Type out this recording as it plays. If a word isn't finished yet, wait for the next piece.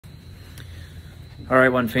All right,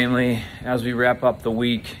 One Family, as we wrap up the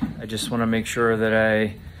week, I just want to make sure that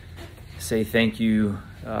I say thank you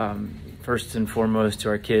first and foremost to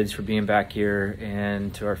our kids for being back here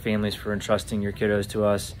and to our families for entrusting your kiddos to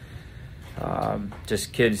us.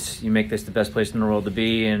 Just kids, you make this the best place in the world to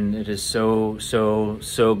be, and it is so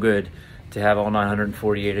good to have all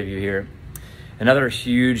 948 of you here. Another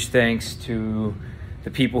huge thanks to the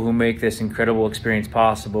people who make this incredible experience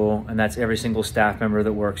possible, and that's every single staff member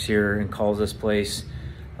that works here and calls this place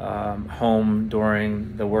home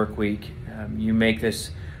during the work week. You make this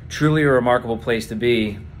truly a remarkable place to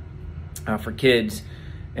be for kids,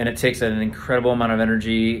 and it takes an incredible amount of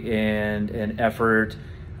energy and effort.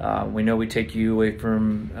 We know we take you away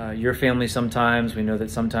from your family sometimes. We know that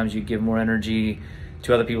sometimes you give more energy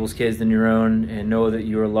to other people's kids than your own, and know that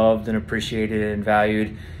you are loved and appreciated and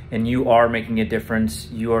valued, and you are making a difference.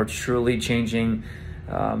 You are truly changing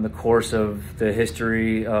the course of the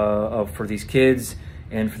history for these kids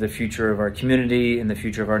and for the future of our community and the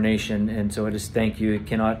future of our nation. And so I just thank you. I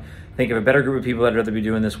cannot think of a better group of people I'd rather be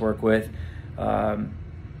doing this work with. And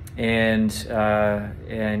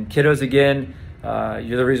kiddos, again,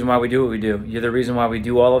 you're the reason why we do what we do. You're the reason why we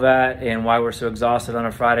do all of that and why we're so exhausted on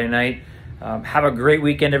a Friday night. Have a great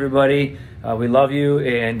weekend, everybody. We love you,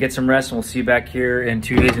 and get some rest, and we'll see you back here in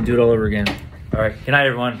 2 days and do it all over again. All right, good night,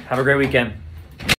 everyone. Have a great weekend.